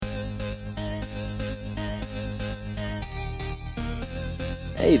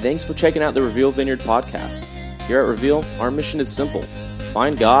Hey, thanks for checking out the Reveal Vineyard podcast. Here at Reveal, our mission is simple.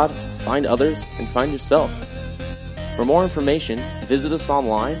 Find God, find others, and find yourself. For more information, visit us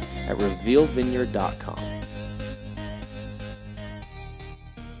online at revealvineyard.com.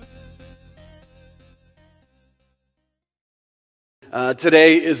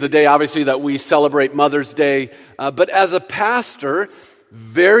 Today is the day, obviously, that we celebrate Mother's Day. But as a pastor,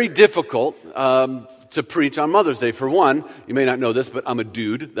 very difficult to preach on Mother's Day. For one, you may not know this, but I'm a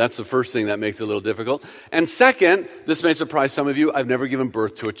dude. That's the first thing that makes it a little difficult. And second, this may surprise some of you, I've never given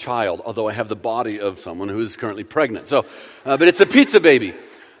birth to a child, although I have the body of someone who is currently pregnant. So, but it's a pizza baby.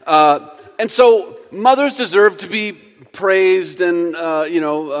 And so mothers deserve to be praised and,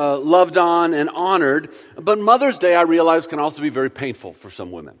 loved on and honored. But Mother's Day, I realize, can also be very painful for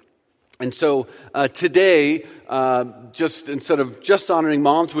some women. And so today, just instead of just honoring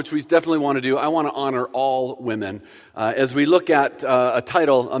moms, which we definitely want to do, I want to honor all women. As we look at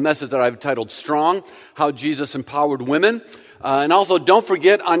a message that I've titled Strong, How Jesus Empowered Women. And also, don't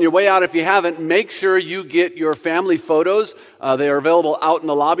forget, on your way out, if you haven't, make sure you get your family photos. They are available out in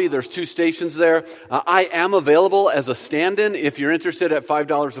the lobby. There's 2 stations there. I am available as a stand-in if you're interested at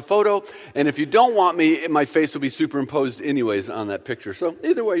 $5 a photo. And if you don't want me, my face will be superimposed anyways on that picture. So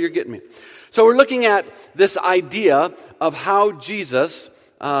either way, you're getting me. So we're looking at this idea of how Jesus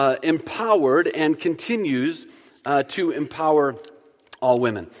empowered and continues to empower all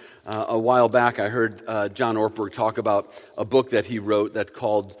women. A while back, I heard John Ortberg talk about a book that he wrote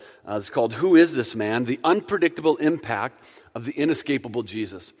it's called Who Is This Man? The Unpredictable Impact of the Inescapable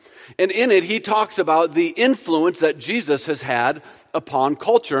Jesus. And in it, he talks about the influence that Jesus has had upon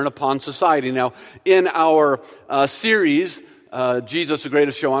culture and upon society. Now, in our series, Jesus, the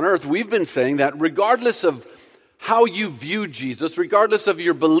Greatest Show on Earth, we've been saying that regardless of how you view Jesus, regardless of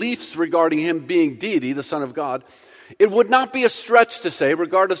your beliefs regarding him being deity, the Son of God, it would not be a stretch to say,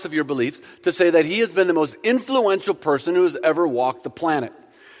 regardless of your beliefs, to say that he has been the most influential person who has ever walked the planet.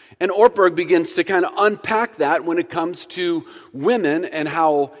 And Ortberg begins to kind of unpack that when it comes to women and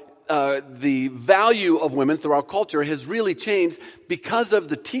how the value of women throughout culture has really changed because of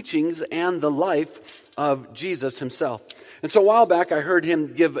the teachings and the life of Jesus himself. And so a while back, I heard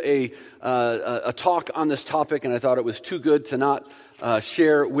him give a talk on this topic, and I thought it was too good to not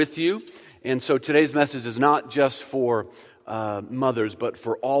share with you. And so today's message is not just for mothers, but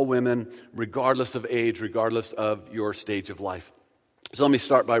for all women, regardless of age, regardless of your stage of life. So let me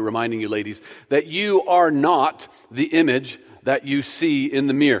start by reminding you, ladies, that you are not the image that you see in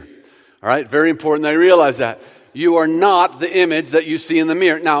the mirror. All right? Very important that you realize that. You are not the image that you see in the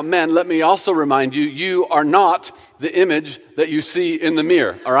mirror. Now, men, let me also remind you, you are not the image that you see in the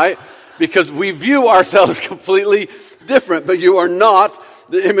mirror. All right? Because we view ourselves completely different, but you are not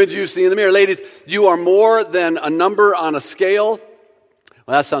the image you see in the mirror. Ladies, you are more than a number on a scale.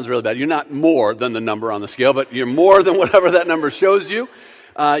 Well, that sounds really bad. You're not more than the number on the scale, but you're more than whatever that number shows you.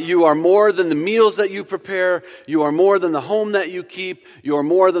 You are more than the meals that you prepare. You are more than the home that you keep. You are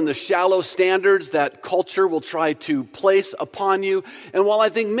more than the shallow standards that culture will try to place upon you. And while I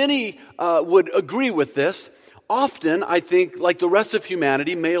think many would agree with this, often I think, like the rest of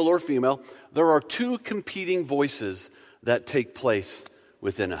humanity, male or female, there are 2 competing voices that take place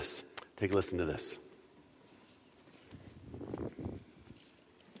within us. Take a listen to this.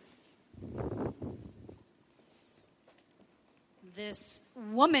 This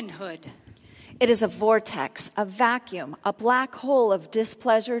womanhood. It is a vortex, a vacuum, a black hole of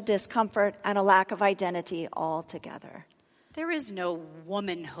displeasure, discomfort, and a lack of identity all together. There is no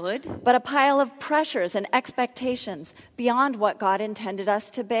womanhood, but a pile of pressures and expectations beyond what God intended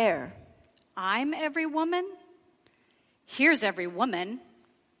us to bear. I'm every woman. Here's every woman.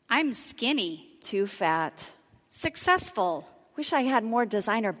 I'm skinny. Too fat. Successful. Wish I had more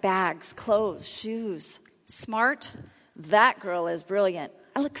designer bags, clothes, shoes. Smart. That girl is brilliant.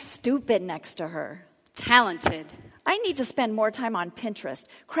 I look stupid next to her. Talented. I need to spend more time on Pinterest,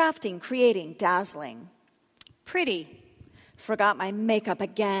 crafting, creating, dazzling. Pretty. Forgot my makeup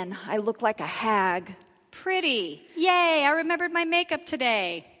again. I look like a hag. Pretty. Yay, I remembered my makeup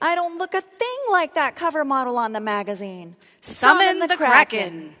today. I don't look a thing like that cover model on the magazine. Summon the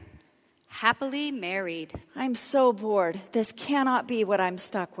Kraken. Happily married. I'm so bored. This cannot be what I'm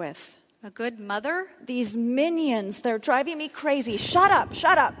stuck with. A good mother? These minions, they're driving me crazy. Shut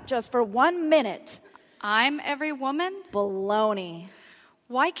up, just for 1 minute. I'm every woman? Baloney.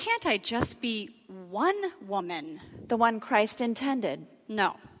 Why can't I just be one woman? The one Christ intended.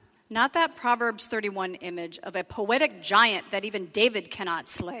 No, not that Proverbs 31 image of a poetic giant that even David cannot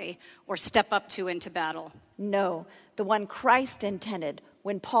slay or step up to into battle. No, the one Christ intended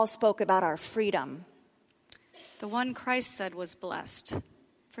when Paul spoke about our freedom. The one Christ said was blessed.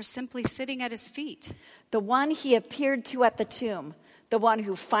 for simply sitting at his feet. The one he appeared to at the tomb, the one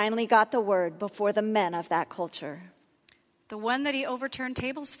who finally got the word before the men of that culture. The one that he overturned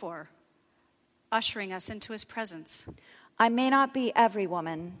tables for, ushering us into his presence. I may not be every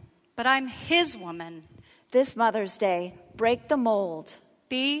woman, but I'm his woman. This Mother's Day, break the mold.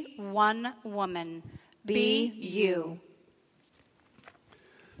 Be one woman. Be you.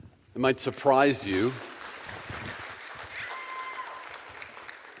 It might surprise you.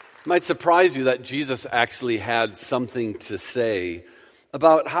 It might surprise you that Jesus actually had something to say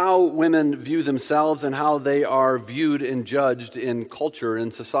about how women view themselves and how they are viewed and judged in culture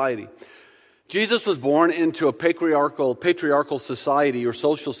and society. Jesus was born into a patriarchal society or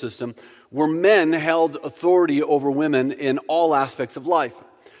social system where men held authority over women in all aspects of life.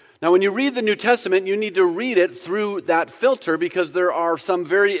 Now, when you read the New Testament, you need to read it through that filter because there are some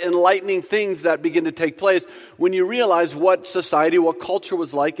very enlightening things that begin to take place when you realize what society, what culture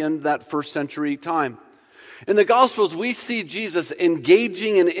was like in that first century time. In the Gospels, we see Jesus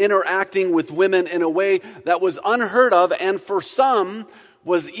engaging and interacting with women in a way that was unheard of and for some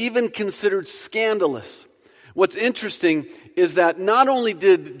was even considered scandalous. What's interesting is that not only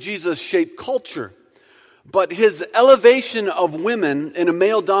did Jesus shape culture, but his elevation of women in a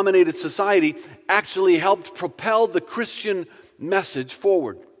male-dominated society actually helped propel the Christian message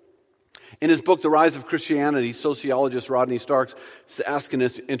forward. In his book, The Rise of Christianity, sociologist Rodney Starks is asking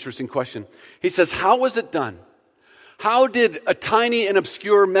this interesting question. He says, how was it done? How did a tiny and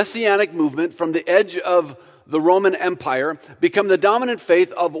obscure messianic movement from the edge of the Roman Empire become the dominant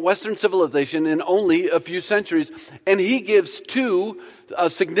faith of Western civilization in only a few centuries? And he gives two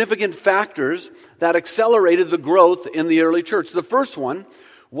significant factors that accelerated the growth in the early church. The first one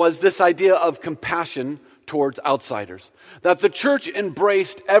was this idea of compassion towards outsiders. That the church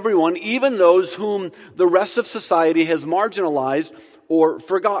embraced everyone, even those whom the rest of society has marginalized or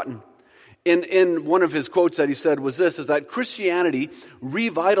forgotten. In one of his quotes that he said was this, is that Christianity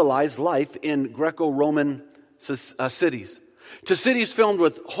revitalized life in Greco-Roman cities. To cities filled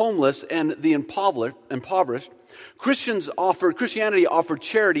with homeless and the impoverished, Christianity offered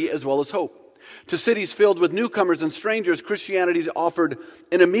charity as well as hope. To cities filled with newcomers and strangers, Christianity offered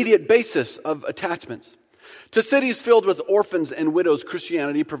an immediate basis of attachments. To cities filled with orphans and widows,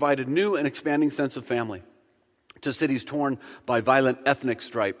 Christianity provided new and expanding sense of family. To cities torn by violent ethnic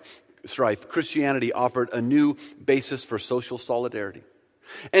strife, Christianity offered a new basis for social solidarity.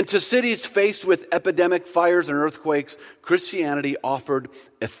 And to cities faced with epidemic fires and earthquakes, Christianity offered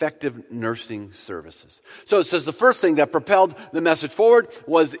effective nursing services. So it says the first thing that propelled the message forward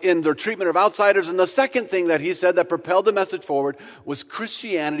was in their treatment of outsiders. And the second thing that he said that propelled the message forward was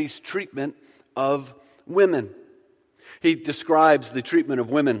Christianity's treatment of women. He describes the treatment of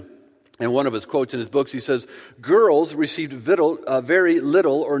women in one of his quotes in his books. He says, girls received very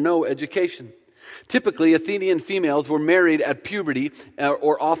little or no education. Typically, Athenian females were married at puberty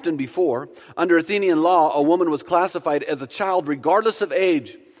or often before. Under Athenian law, a woman was classified as a child regardless of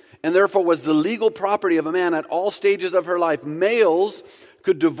age and therefore was the legal property of a man at all stages of her life. Males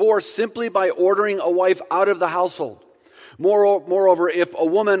could divorce simply by ordering a wife out of the household. Moreover, if a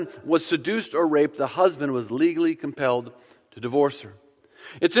woman was seduced or raped, the husband was legally compelled to divorce her.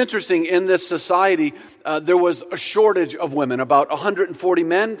 It's interesting, in this society, there was a shortage of women, about 140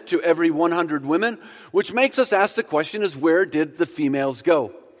 men to every 100 women, which makes us ask the question is, where did the females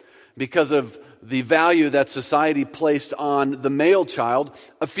go? Because of the value that society placed on the male child,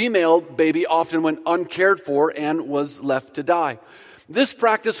 a female baby often went uncared for and was left to die. This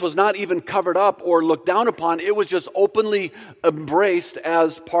practice was not even covered up or looked down upon. It was just openly embraced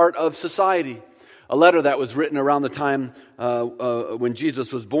as part of society. A letter that was written around the time when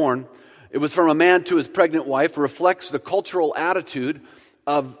Jesus was born, it was from a man to his pregnant wife, reflects the cultural attitude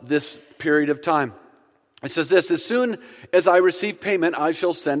of this period of time. It says this, as soon as I receive payment, I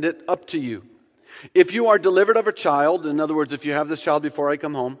shall send it up to you. If you are delivered of a child, in other words, if you have this child before I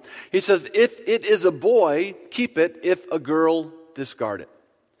come home, he says, if it is a boy, keep it. If a girl, discard it.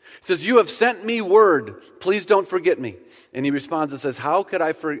 He says, you have sent me word. Please don't forget me. And he responds and says, how could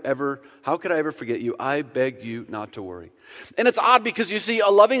I ever forget you? I beg you not to worry. And it's odd because you see a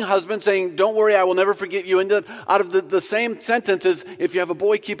loving husband saying, don't worry, I will never forget you. And out of the same sentence is, if you have a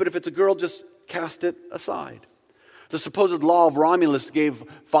boy, keep it. If it's a girl, just cast it aside. The supposed law of Romulus gave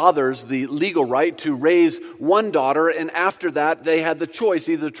fathers the legal right to raise one daughter, and after that they had the choice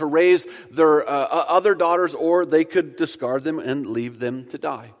either to raise their other daughters or they could discard them and leave them to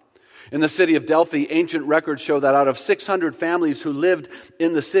die. In the city of Delphi, ancient records show that out of 600 families who lived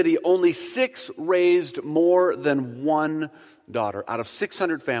in the city, only 6 raised more than one daughter. Out of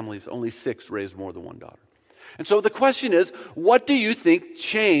 600 families, only 6 raised more than one daughter. And so the question is, what do you think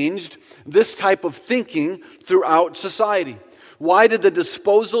changed this type of thinking throughout society? Why did the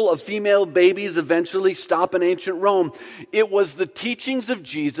disposal of female babies eventually stop in ancient Rome? It was the teachings of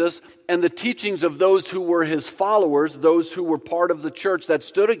Jesus and the teachings of those who were his followers, those who were part of the church, that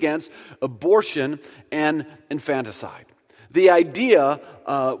stood against abortion and infanticide. The idea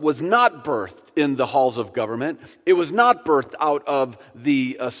was not birthed in the halls of government. It was not birthed out of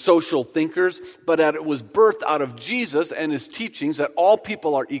the social thinkers, but that it was birthed out of Jesus and his teachings that all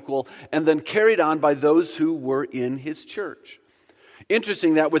people are equal, and then carried on by those who were in his church.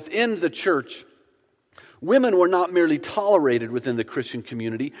 Interesting that within the church, women were not merely tolerated within the Christian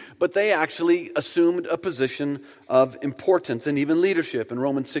community, but they actually assumed a position of importance and even leadership. In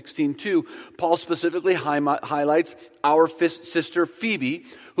Romans 16:2, Paul specifically highlights our sister Phoebe,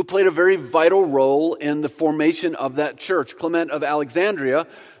 who played a very vital role in the formation of that church. Clement of Alexandria,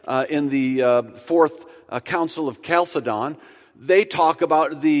 in the Fourth Council of Chalcedon, they talk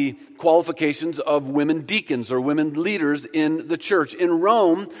about the qualifications of women deacons or women leaders in the church. In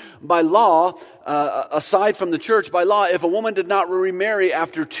Rome, by law, aside from the church, by law, if a woman did not remarry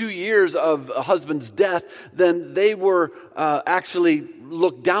after 2 years of a husband's death, then they were actually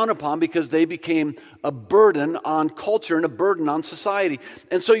looked down upon because they became a burden on culture and a burden on society.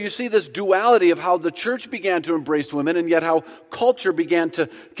 And so you see this duality of how the church began to embrace women, and yet how culture began to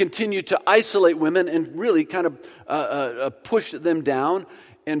continue to isolate women and really kind of push them down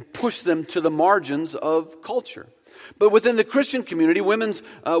and push them to the margins of culture. But within the Christian community, women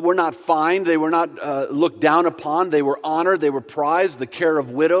were not fined, they were not looked down upon, they were honored, they were prized, the care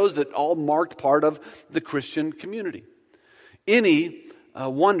of widows, that all marked part of the Christian community.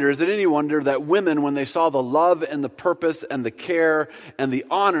 Is it any wonder that women, when they saw the love and the purpose and the care and the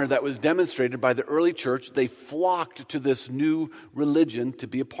honor that was demonstrated by the early church, they flocked to this new religion to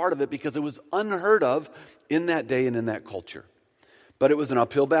be a part of it, because it was unheard of in that day and in that culture. But it was an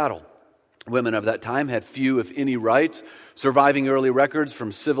uphill battle. Women of that time had few, if any, rights. Surviving early records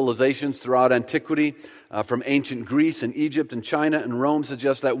from civilizations throughout antiquity, from ancient Greece and Egypt and China and Rome,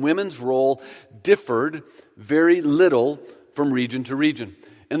 suggest that women's role differed very little from region to region.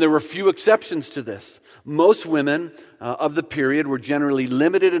 And there were few exceptions to this. Most women of the period were generally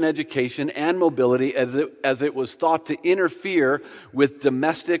limited in education and mobility, as it was thought to interfere with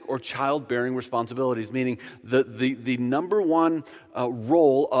domestic or childbearing responsibilities, meaning the number one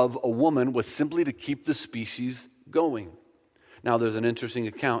role of a woman was simply to keep the species going. Now, there's an interesting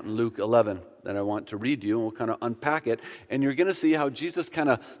account in Luke 11 that I want to read you, and we'll kind of unpack it. And you're going to see how Jesus kind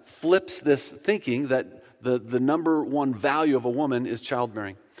of flips this thinking that the number one value of a woman is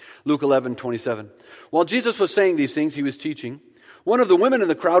childbearing. Luke 11:27. While Jesus was saying these things, he was teaching. One of the women in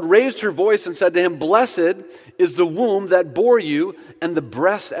the crowd raised her voice and said to him, "Blessed is the womb that bore you and the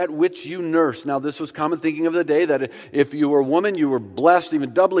breast at which you nursed." Now, this was common thinking of the day, that if you were a woman, you were blessed,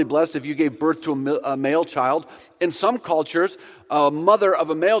 even doubly blessed, if you gave birth to a male child. In some cultures, a mother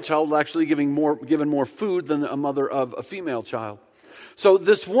of a male child was actually given more food than a mother of a female child. So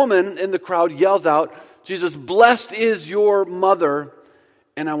this woman in the crowd yells out, "Jesus, blessed is your mother."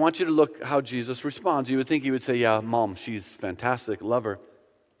 And I want you to look how Jesus responds. You would think he would say, "Yeah, Mom, she's fantastic, love her."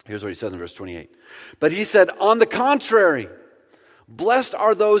 Here's what he says in verse 28. But he said, "On the contrary, blessed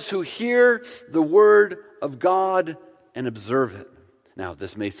are those who hear the word of God and observe it." Now,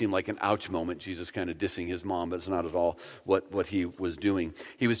 this may seem like an ouch moment, Jesus kind of dissing his mom, but it's not at all what he was doing.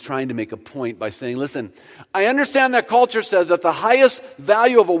 He was trying to make a point by saying, listen, I understand that culture says that the highest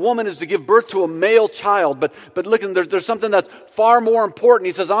value of a woman is to give birth to a male child, but look, there's something that's far more important.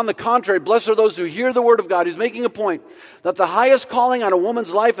 He says, on the contrary, blessed are those who hear the word of God. He's making a point that the highest calling on a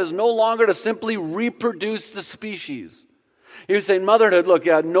woman's life is no longer to simply reproduce the species. He was saying motherhood, look,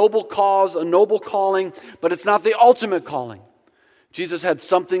 yeah, noble cause, a noble calling, but it's not the ultimate calling. Jesus had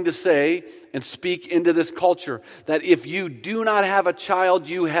something to say and speak into this culture, that if you do not have a child,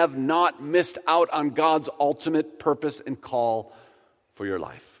 you have not missed out on God's ultimate purpose and call for your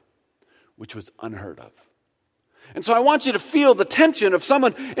life, which was unheard of. And so I want you to feel the tension of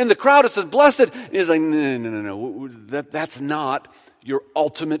someone in the crowd that says, blessed. And he's like, no. That's not your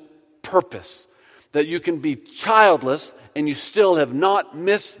ultimate purpose. That you can be childless and you still have not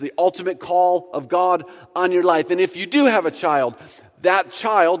missed the ultimate call of God on your life. And if you do have a child, that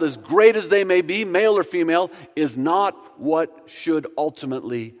child, as great as they may be, male or female, is not what should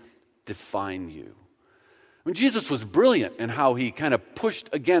ultimately define you. I mean, Jesus was brilliant in how he kind of pushed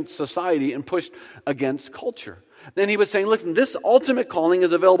against society and pushed against culture. Then he was saying, listen, this ultimate calling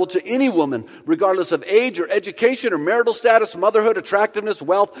is available to any woman, regardless of age or education or marital status, motherhood, attractiveness,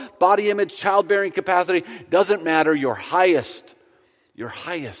 wealth, body image, childbearing capacity. Doesn't matter. Your highest Your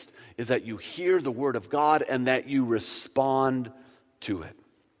highest is that you hear the word of God and that you respond to it.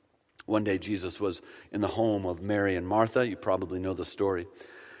 One day Jesus was in the home of Mary and Martha. You probably know the story.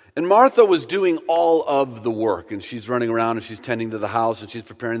 And Martha was doing all of the work, and she's running around and she's tending to the house and she's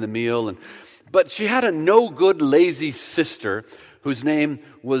preparing the meal. But she had a no good, lazy sister whose name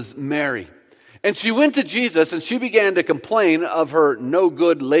was Mary. And she went to Jesus and she began to complain of her no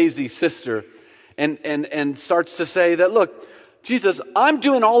good, lazy sister and starts to say that, look, Jesus, I'm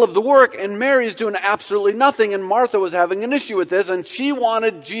doing all of the work and Mary is doing absolutely nothing. And Martha was having an issue with this, and she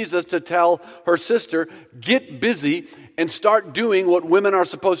wanted Jesus to tell her sister, get busy and start doing what women are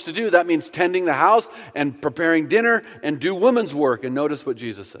supposed to do. That means tending the house and preparing dinner and do women's work. And notice what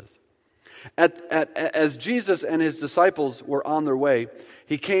Jesus says. As Jesus and his disciples were on their way,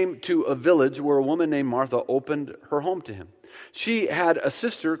 he came to a village where a woman named Martha opened her home to him. She had a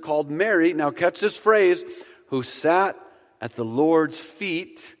sister called Mary, now catch this phrase, who sat at the Lord's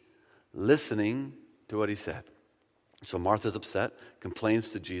feet listening to what he said. So Martha's upset, complains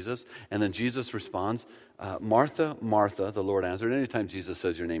to Jesus, and then Jesus responds, Martha, Martha, the Lord answered. Anytime Jesus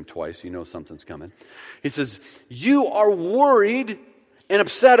says your name twice, you know something's coming. He says, you are worried and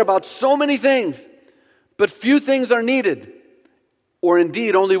upset about so many things, but few things are needed. Or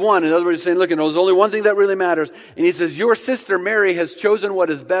indeed, only one. In other words, he's saying, look, there's only one thing that really matters. And he says, your sister Mary has chosen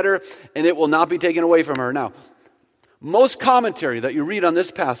what is better, and it will not be taken away from her. Now, most commentary that you read on this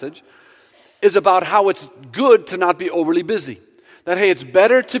passage is about how it's good to not be overly busy. That, hey, it's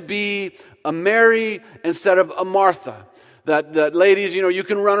better to be a Mary instead of a Martha. That ladies, you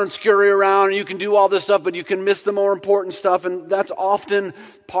can run and scurry around and you can do all this stuff, but you can miss the more important stuff. And that's often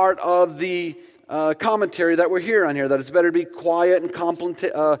part of the commentary that we're hearing on here, that it's better to be quiet and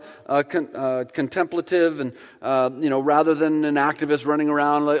contemplative and, rather than an activist running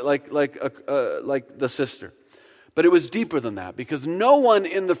around like the sister. But it was deeper than that, because no one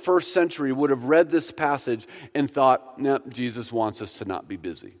in the first century would have read this passage and thought, Jesus wants us to not be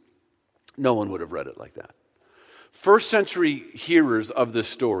busy. No one would have read it like that. First century hearers of this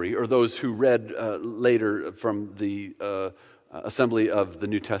story, or those who read later from the assembly of the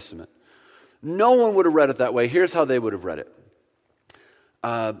New Testament, no one would have read it that way. Here's how they would have read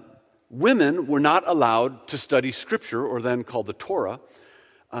it. Women were not allowed to study Scripture, or then called the Torah,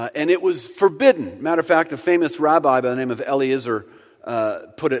 and it was forbidden. Matter of fact, a famous rabbi by the name of Eliezer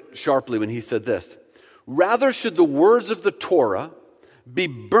put it sharply when he said this: rather should the words of the Torah be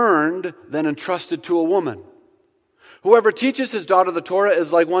burned than entrusted to a woman. Whoever teaches his daughter the Torah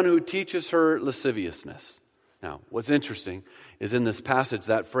is like one who teaches her lasciviousness. Now, what's interesting is in this passage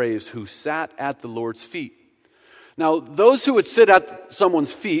that phrase, who sat at the Lord's feet. Now, those who would sit at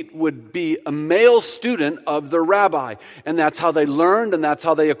someone's feet would be a male student of the rabbi. And that's how they learned, and that's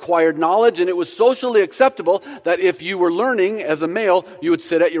how they acquired knowledge. And it was socially acceptable that if you were learning as a male, you would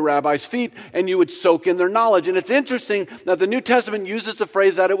sit at your rabbi's feet and you would soak in their knowledge. And it's interesting that the New Testament uses the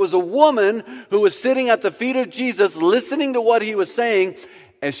phrase that it was a woman who was sitting at the feet of Jesus, listening to what he was saying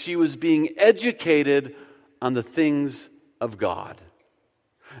as she was being educated on the things of God.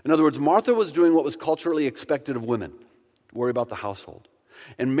 In other words, Martha was doing what was culturally expected of women, worry about the household.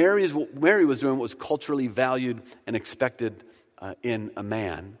 And Mary was doing what was culturally valued and expected in a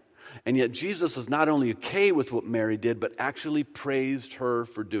man. And yet Jesus was not only okay with what Mary did, but actually praised her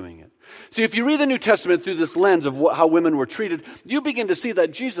for doing it. See, if you read the New Testament through this lens of how women were treated, you begin to see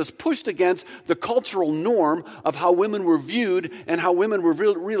that Jesus pushed against the cultural norm of how women were viewed and how women were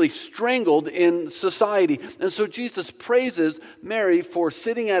really strangled in society. And so Jesus praises Mary for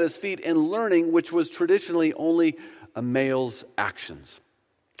sitting at his feet and learning, which was traditionally only a male's actions.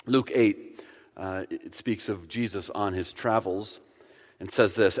 Luke 8, it speaks of Jesus on his travels. And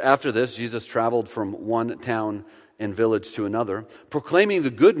says this: after this, Jesus traveled from one town and village to another, proclaiming the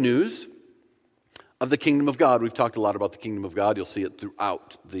good news of the kingdom of God. We've talked a lot about the kingdom of God. You'll see it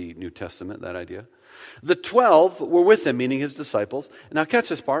throughout the New Testament, that idea. The 12 were with him, meaning his disciples. And now catch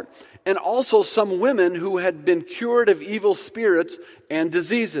this part. And also some women who had been cured of evil spirits and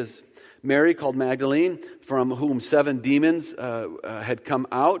diseases. Mary, called Magdalene, from whom 7 demons had come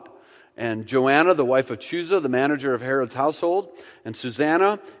out. And Joanna, the wife of Chuza, the manager of Herod's household, and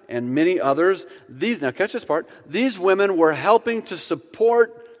Susanna, and many others. Now catch this part, these women were helping to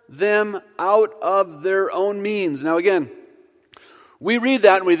support them out of their own means. Now again, we read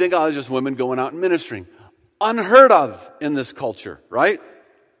that and we think, it's just women going out and ministering. Unheard of in this culture, right?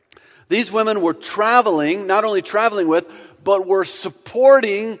 These women were traveling, not only traveling with, but were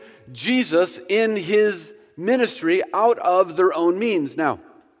supporting Jesus in his ministry out of their own means. Now,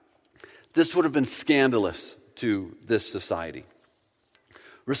 this would have been scandalous to this society.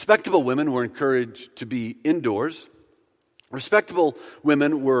 Respectable women were encouraged to be indoors Respectable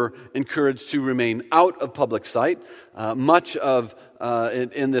women were encouraged to remain out of public sight.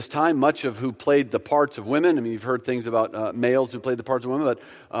 In this time, much of who played the parts of women, I mean, you've heard things about males who played the parts of women, but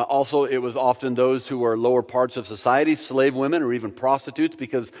also it was often those who were lower parts of society, slave women or even prostitutes,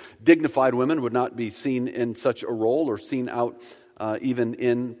 because dignified women would not be seen in such a role or seen out even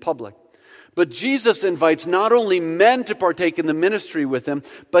in public. But Jesus invites not only men to partake in the ministry with him,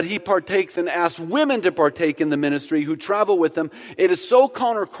 but he partakes and asks women to partake in the ministry who travel with him. It is so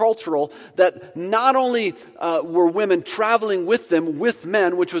countercultural that not only were women traveling with them, with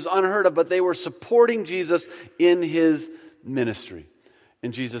men, which was unheard of, but they were supporting Jesus in his ministry.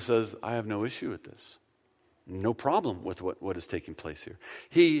 And Jesus says, I have no issue with this. No problem with what is taking place here.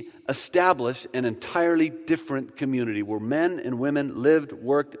 He established an entirely different community where men and women lived,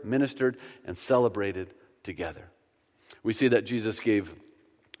 worked, ministered, and celebrated together. We see that Jesus gave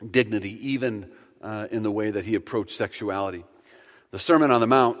dignity even in the way that he approached sexuality. The Sermon on the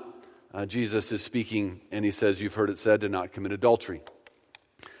Mount, Jesus is speaking and he says, you've heard it said to not commit adultery.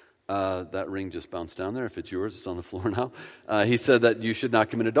 That ring just bounced down there. If it's yours, it's on the floor now. He said that you should not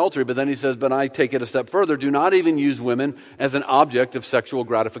commit adultery, but then he says, but I take it a step further. Do not even use women as an object of sexual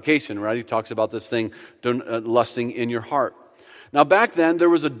gratification, right? He talks about this thing, lusting in your heart. Now, back then, there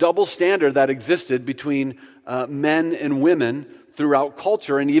was a double standard that existed between men and women throughout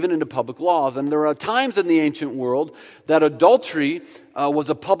culture and even into public laws. And there are times in the ancient world that adultery was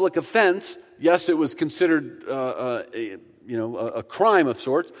a public offense. Yes, it was considered a crime of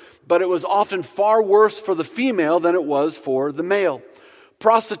sorts, but it was often far worse for the female than it was for the male.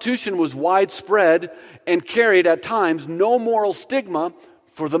 Prostitution was widespread and carried at times no moral stigma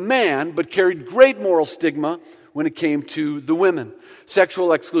for the man, but carried great moral stigma when it came to the women. Sexual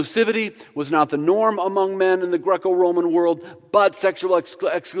exclusivity was not the norm among men in the Greco-Roman world, but sexual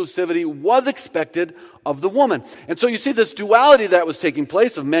exclusivity was expected of the woman. And so you see this duality that was taking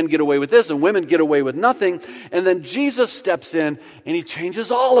place of men get away with this and women get away with nothing. And then Jesus steps in and he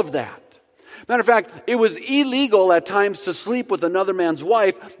changes all of that. Matter of fact, it was illegal at times to sleep with another man's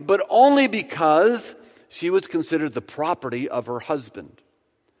wife, but only because she was considered the property of her husband.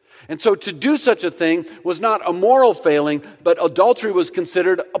 And so to do such a thing was not a moral failing, but adultery was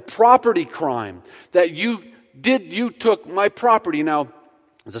considered a property crime. That you took my property. Now,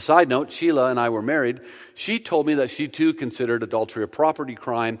 as a side note, Sheila and I were married. She told me that she too considered adultery a property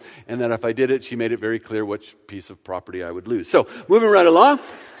crime, and that if I did it, she made it very clear which piece of property I would lose. So, moving right along.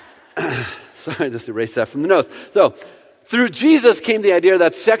 Sorry, just erase that from the notes. So, through Jesus came the idea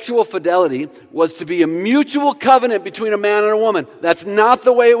that sexual fidelity was to be a mutual covenant between a man and a woman. That's not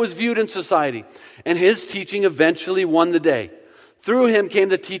the way it was viewed in society. And his teaching eventually won the day. Through him came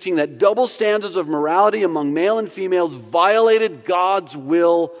the teaching that double standards of morality among male and females violated God's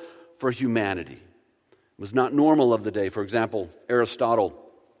will for humanity. It was not normal of the day. For example, Aristotle,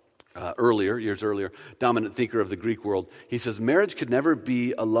 years earlier, dominant thinker of the Greek world, he says marriage could never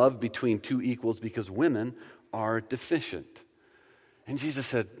be a love between two equals because women are deficient. And Jesus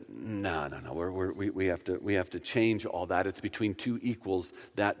said, no, we have to change all that. It's between two equals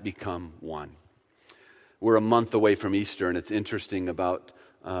that become one. We're a month away from Easter, and what's interesting about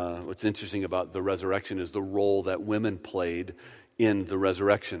the resurrection is the role that women played in the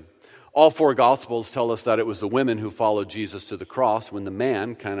resurrection. All four Gospels tell us that it was the women who followed Jesus to the cross when the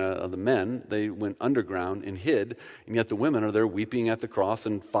men, they went underground and hid, and yet the women are there weeping at the cross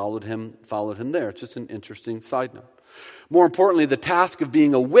and followed him there. It's just an interesting side note. More importantly, the task of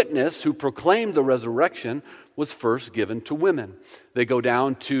being a witness who proclaimed the resurrection was first given to women. They go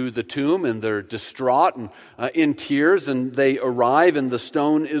down to the tomb and they're distraught and in tears, and they arrive and the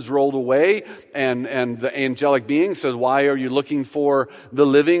stone is rolled away, and the angelic being says, why are you looking for the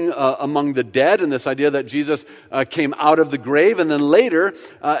living among the dead? And this idea that Jesus came out of the grave. And then later,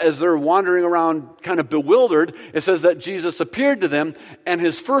 as they're wandering around kind of bewildered, it says that Jesus appeared to them, and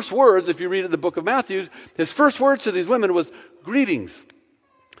his first words, if you read in the book of Matthew, his first words to these women was greetings,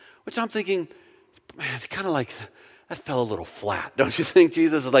 which I'm thinking, man, it's kind of like, that fell a little flat, don't you think?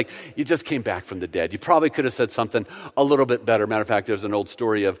 Jesus is like, you just came back from the dead. You probably could have said something a little bit better. Matter of fact, there's an old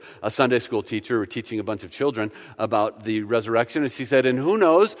story of a Sunday school teacher teaching a bunch of children about the resurrection. And she said, and who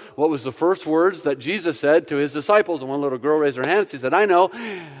knows what was the first words that Jesus said to his disciples? And one little girl raised her hand and she said, I know.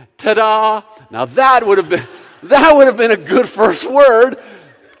 Ta-da! Now that would have been a good first word.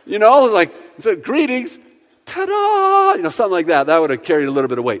 You know, like, said, greetings. Ta-da! Something like that. That would have carried a little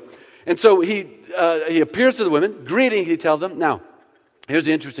bit of weight. And so he appears to the women, greeting, he tells them. Now, here's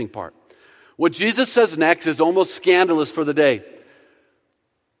the interesting part. What Jesus says next is almost scandalous for the day.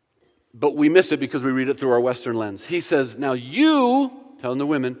 But we miss it because we read it through our Western lens. He says, now you, telling the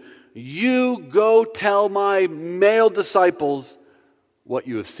women, you go tell my male disciples what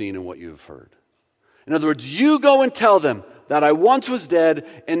you have seen and what you have heard. In other words, you go and tell them that I once was dead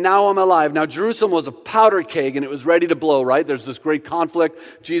and now I'm alive. Now, Jerusalem was a powder keg and it was ready to blow, right? There's this great conflict.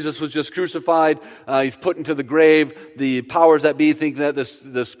 Jesus was just crucified. He's put into the grave. The powers that be think that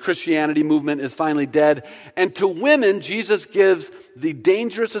this Christianity movement is finally dead. And to women, Jesus gives the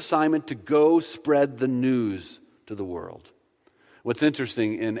dangerous assignment to go spread the news to the world. What's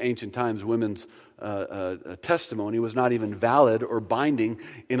interesting, in ancient times, women's testimony was not even valid or binding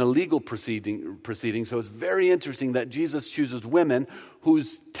in a legal proceeding. So it's very interesting that Jesus chooses women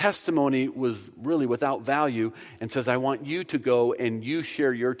whose testimony was really without value and says, I want you to go and you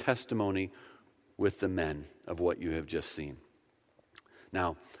share your testimony with the men of what you have just seen.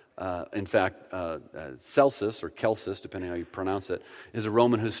 Now, in fact, Celsus, or Celsus, depending on how you pronounce it, is a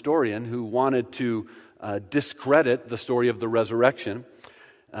Roman historian who wanted to discredit the story of the resurrection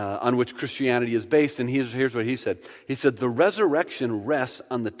on which Christianity is based. And here's what he said. He said, the resurrection rests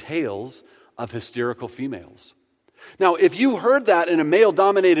on the tales of hysterical females. Now, if you heard that in a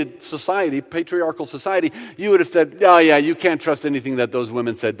male-dominated society, patriarchal society, you would have said, oh yeah, you can't trust anything that those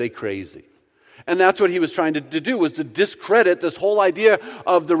women said, they crazy. And that's what he was trying to do, was to discredit this whole idea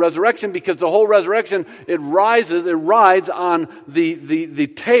of the resurrection, because the whole resurrection, it rides on the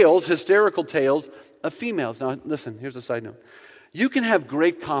tales, hysterical tales of females. Now, listen, here's a side note. You can have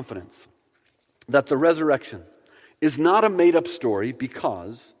great confidence that the resurrection is not a made-up story,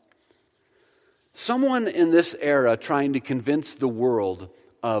 because someone in this era trying to convince the world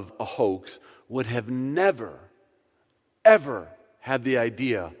of a hoax would have never, ever had the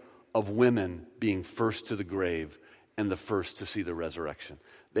idea of women being first to the grave and the first to see the resurrection.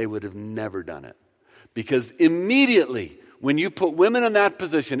 They would have never done it. Because immediately, when you put women in that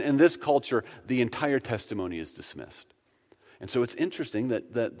position in this culture, the entire testimony is dismissed. And so it's interesting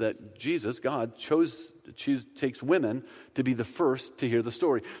that Jesus, God, takes women to be the first to hear the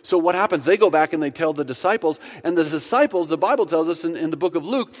story. So what happens? They go back and they tell the disciples, and the disciples, the Bible tells us in the book of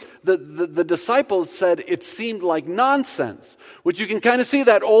Luke, the disciples said it seemed like nonsense, which you can kind of see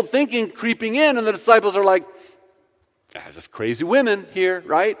that old thinking creeping in, and the disciples are like, just crazy women here,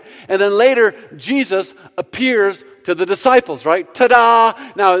 right? And then later, Jesus appears to the disciples, right? Ta-da!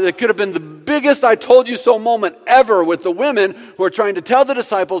 Now, it could have been the biggest I told you so moment ever with the women who are trying to tell the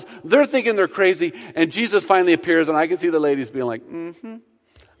disciples. They're thinking they're crazy, and Jesus finally appears, and I can see the ladies being like,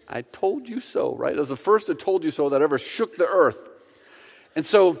 I told you so, right? That's the first I told you so that ever shook the earth. And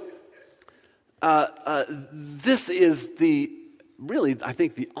so, this is I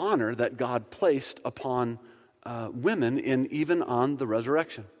think the honor that God placed upon women even on the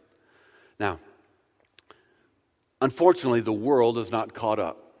resurrection. Now, unfortunately, the world is not caught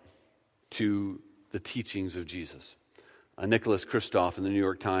up to the teachings of Jesus. Nicholas Kristof in the New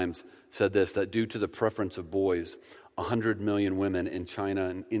York Times said this, that due to the preference of boys, 100 million women in China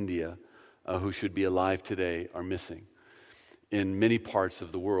and India who should be alive today are missing. In many parts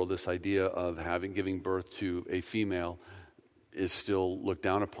of the world, this idea of giving birth to a female is still looked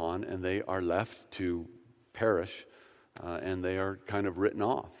down upon, and they are left to perish, and they are kind of written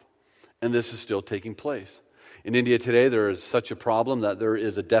off. And this is still taking place. In India today, there is such a problem that there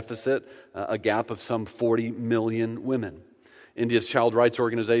is a deficit, a gap of some 40 million women. India's child rights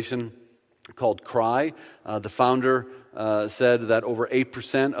organization called CRY, the founder said that over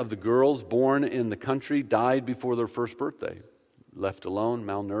 8% of the girls born in the country died before their first birthday. Left alone,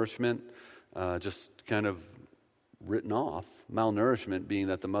 malnourishment, just kind of written off. Malnourishment being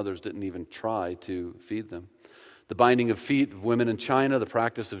that the mothers didn't even try to feed them. The binding of feet of women in China, the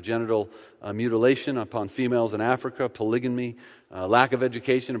practice of genital mutilation upon females in Africa, polygamy, lack of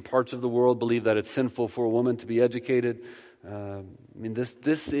education in parts of the world believe that it's sinful for a woman to be educated.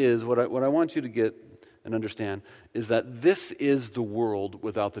 This is what I want you to get and understand, is that this is the world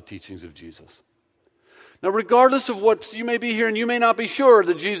without the teachings of Jesus. Now, regardless of what you may be here, and you may not be sure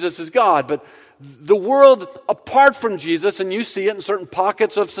that Jesus is God, but the world apart from Jesus, and you see it in certain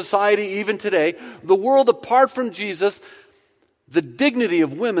pockets of society even today, the world apart from Jesus, the dignity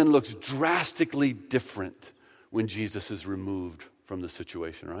of women looks drastically different when Jesus is removed from the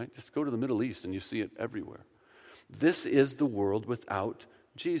situation, right? Just go to the Middle East and you see it everywhere. This is the world without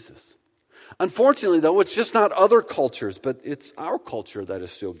Jesus. Unfortunately, though, it's just not other cultures, but it's our culture that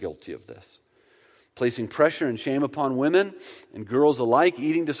is still guilty of this. Placing pressure and shame upon women and girls alike.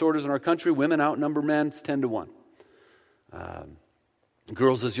 Eating disorders in our country, women outnumber men 10-1.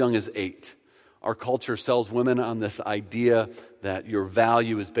 Girls as young as 8. Our culture sells women on this idea that your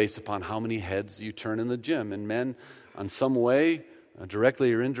value is based upon how many heads you turn in the gym. And men, on some way,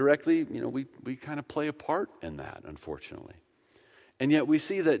 directly or indirectly, we kind of play a part in that, unfortunately. And yet we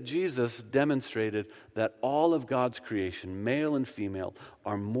see that Jesus demonstrated that all of God's creation, male and female,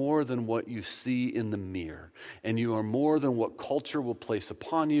 are more than what you see in the mirror. And you are more than what culture will place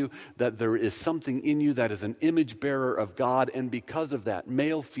upon you, that there is something in you that is an image bearer of God. And because of that,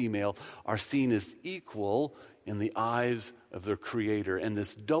 male, female are seen as equal in the eyes of their Creator. And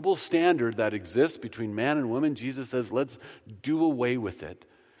this double standard that exists between man and woman, Jesus says, let's do away with it.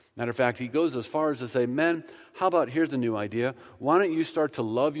 Matter of fact, he goes as far as to say, men, how about, here's a new idea. Why don't you start to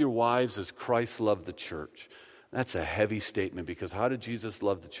love your wives as Christ loved the church? That's a heavy statement, because how did Jesus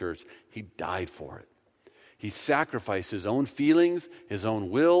love the church? He died for it. He sacrificed his own feelings, his own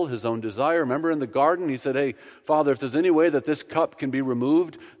will, his own desire. Remember in the garden, he said, hey, Father, if there's any way that this cup can be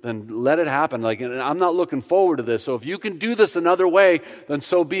removed, then let it happen. And I'm not looking forward to this. So if you can do this another way, then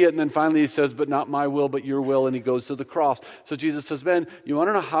so be it. And then finally he says, but not my will, but your will. And he goes to the cross. So Jesus says, men, you want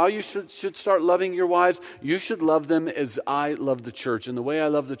to know how you should start loving your wives? You should love them as I love the church. And the way I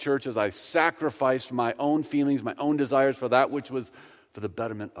love the church is I sacrificed my own feelings, my own desires for that which was for the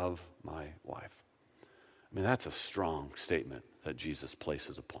betterment of my wife. I mean, that's a strong statement that Jesus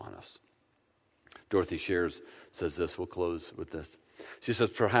places upon us. Dorothy Shares says this. We'll close with this. She says,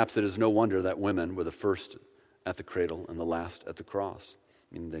 perhaps it is no wonder that women were the first at the cradle and the last at the cross.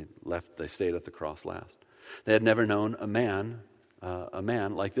 I mean, they stayed at the cross last. They had never known a man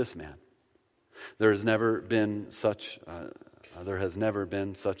like this man. There has never been such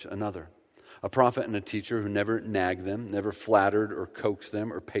another. A prophet and a teacher who never nagged them, never flattered or coaxed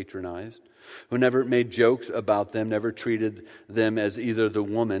them or patronized, who never made jokes about them, never treated them as either the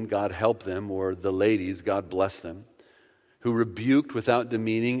woman, God help them, or the ladies, God bless them, who rebuked without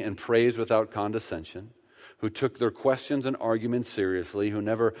demeaning and praised without condescension, who took their questions and arguments seriously, who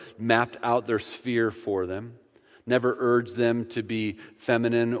never mapped out their sphere for them, never urged them to be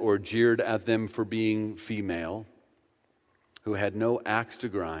feminine or jeered at them for being female, who had no axe to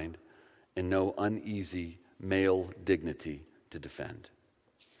grind and no uneasy male dignity to defend.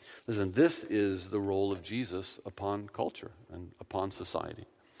 Listen, this is the role of Jesus upon culture and upon society.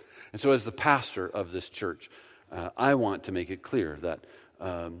 And so as the pastor of this church, I want to make it clear that,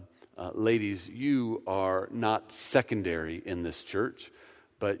 ladies, you are not secondary in this church,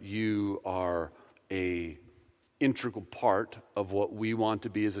 but you are an integral part of what we want to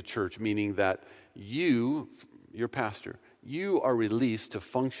be as a church, meaning that you, your pastor, you are released to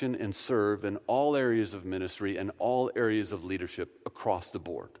function and serve in all areas of ministry and all areas of leadership across the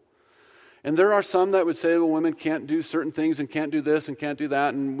board. And there are some that would say, well, women can't do certain things and can't do this and can't do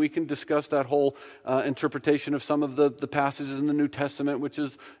that. And we can discuss that whole interpretation of some of the passages in the New Testament, which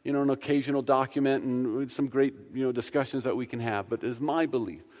is, an occasional document and some great, discussions that we can have. But it is my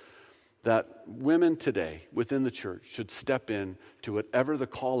belief that women today within the church should step in to whatever the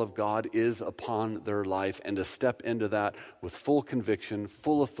call of God is upon their life, and to step into that with full conviction,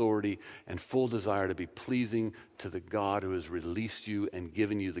 full authority, and full desire to be pleasing to the God who has released you and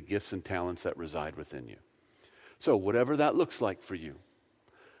given you the gifts and talents that reside within you. So whatever that looks like for you,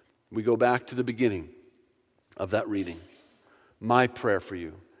 we go back to the beginning of that reading. My prayer for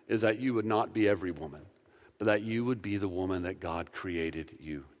you is that you would not be every woman, but that you would be the woman that God created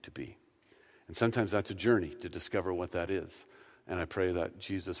you to be. And sometimes that's a journey to discover what that is. And I pray that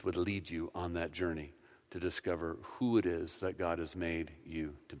Jesus would lead you on that journey to discover who it is that God has made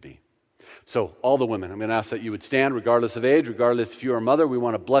you to be. So all the women, I'm going to ask that you would stand regardless of age, regardless if you're a mother. We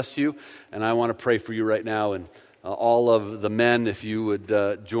want to bless you, and I want to pray for you right now. And all of the men, if you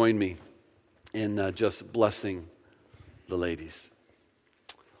would join me in just blessing the ladies.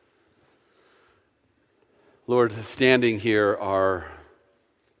 Lord, standing here are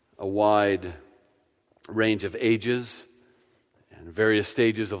a wide range of ages and various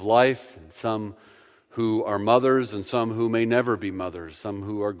stages of life, and some who are mothers and some who may never be mothers, some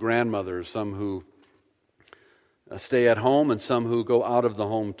who are grandmothers, some who stay at home, and some who go out of the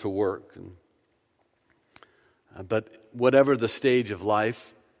home to work. But whatever the stage of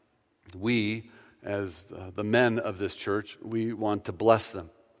life, we, as the men of this church, we want to bless them.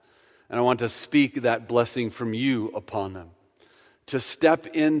 And I want to speak that blessing from you upon them, to step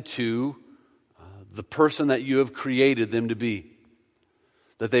into the person that you have created them to be,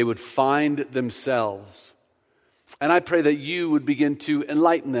 that they would find themselves. And I pray that you would begin to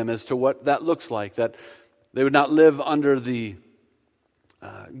enlighten them as to what that looks like, that they would not live under the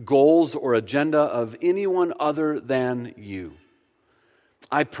goals or agenda of anyone other than you.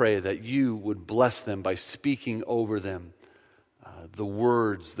 I pray that you would bless them by speaking over them the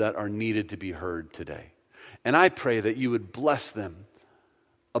words that are needed to be heard today. And I pray that you would bless them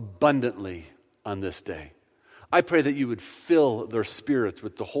abundantly on this day. I pray that you would fill their spirits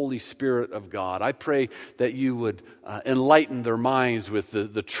with the Holy Spirit of God. I pray that you would enlighten their minds with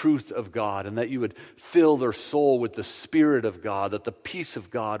the truth of God, and that you would fill their soul with the Spirit of God, that the peace of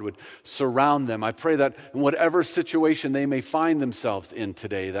God would surround them. I pray that in whatever situation they may find themselves in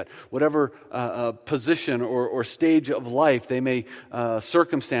today, that whatever position or stage of life they may,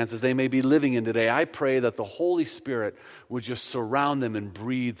 circumstances they may be living in today, I pray that the Holy Spirit would just surround them and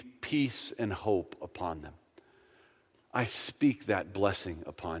breathe peace and hope upon them. I speak that blessing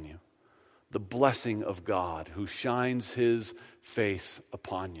upon you, the blessing of God who shines his face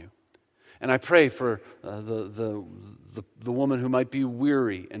upon you. And I pray for the woman who might be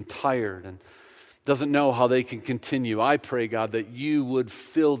weary and tired and doesn't know how they can continue. I pray, God, that you would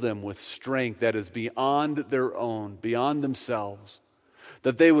fill them with strength that is beyond their own, beyond themselves,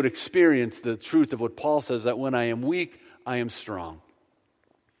 that they would experience the truth of what Paul says, that when I am weak, I am strong.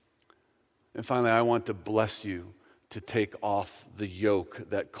 And finally, I want to bless you to take off the yoke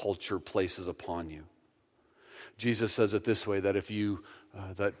that culture places upon you. Jesus says it this way, that if you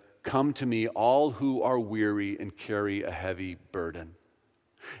that come to me, all who are weary and carry a heavy burden.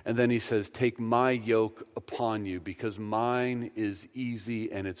 And then he says, take my yoke upon you, because mine is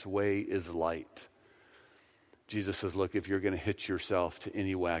easy and its way is light. Jesus says, look, if you're going to hitch yourself to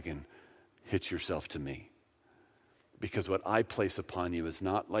any wagon, hitch yourself to me. Because what I place upon you is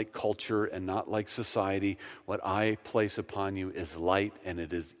not like culture and not like society. What I place upon you is light and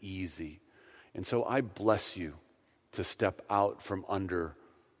it is easy. And so I bless you to step out from under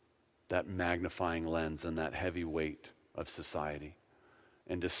that magnifying lens and that heavy weight of society,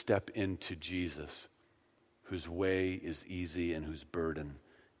 and to step into Jesus, whose way is easy and whose burden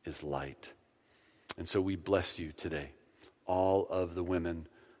is light. And so we bless you today, all of the women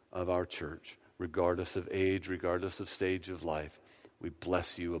of our church, regardless of age, regardless of stage of life. We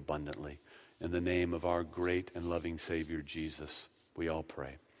bless you abundantly. In the name of our great and loving Savior, Jesus, we all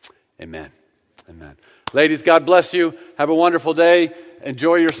pray. Amen. Amen. Ladies, God bless you. Have a wonderful day.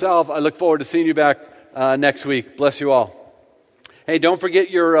 Enjoy yourself. I look forward to seeing you back next week. Bless you all. Hey, don't forget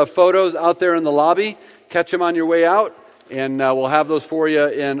your photos out there in the lobby. Catch them on your way out, and we'll have those for you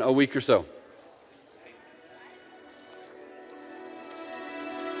in a week or so.